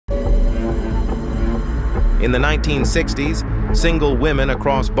In the 1960s, single women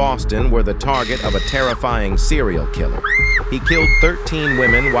across Boston were the target of a terrifying serial killer. He killed 13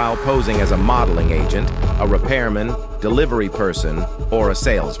 women while posing as a modeling agent, a repairman, delivery person, or a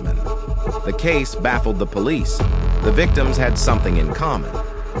salesman. The case baffled the police. The victims had something in common.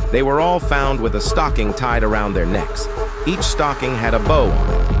 They were all found with a stocking tied around their necks. Each stocking had a bow on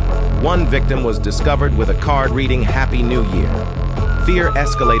it. One victim was discovered with a card reading "Happy New Year." Fear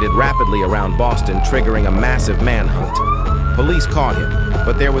escalated rapidly around Boston, triggering a massive manhunt. Police caught him,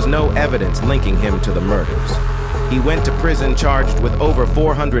 but there was no evidence linking him to the murders. He went to prison charged with over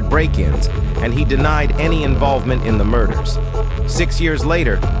 400 break-ins, and he denied any involvement in the murders. 6 years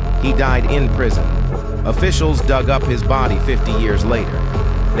later, he died in prison. Officials dug up his body 50 years later.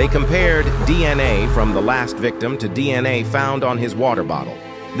 They compared DNA from the last victim to DNA found on his water bottle.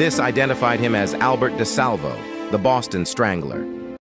 This identified him as Albert DeSalvo, the Boston Strangler.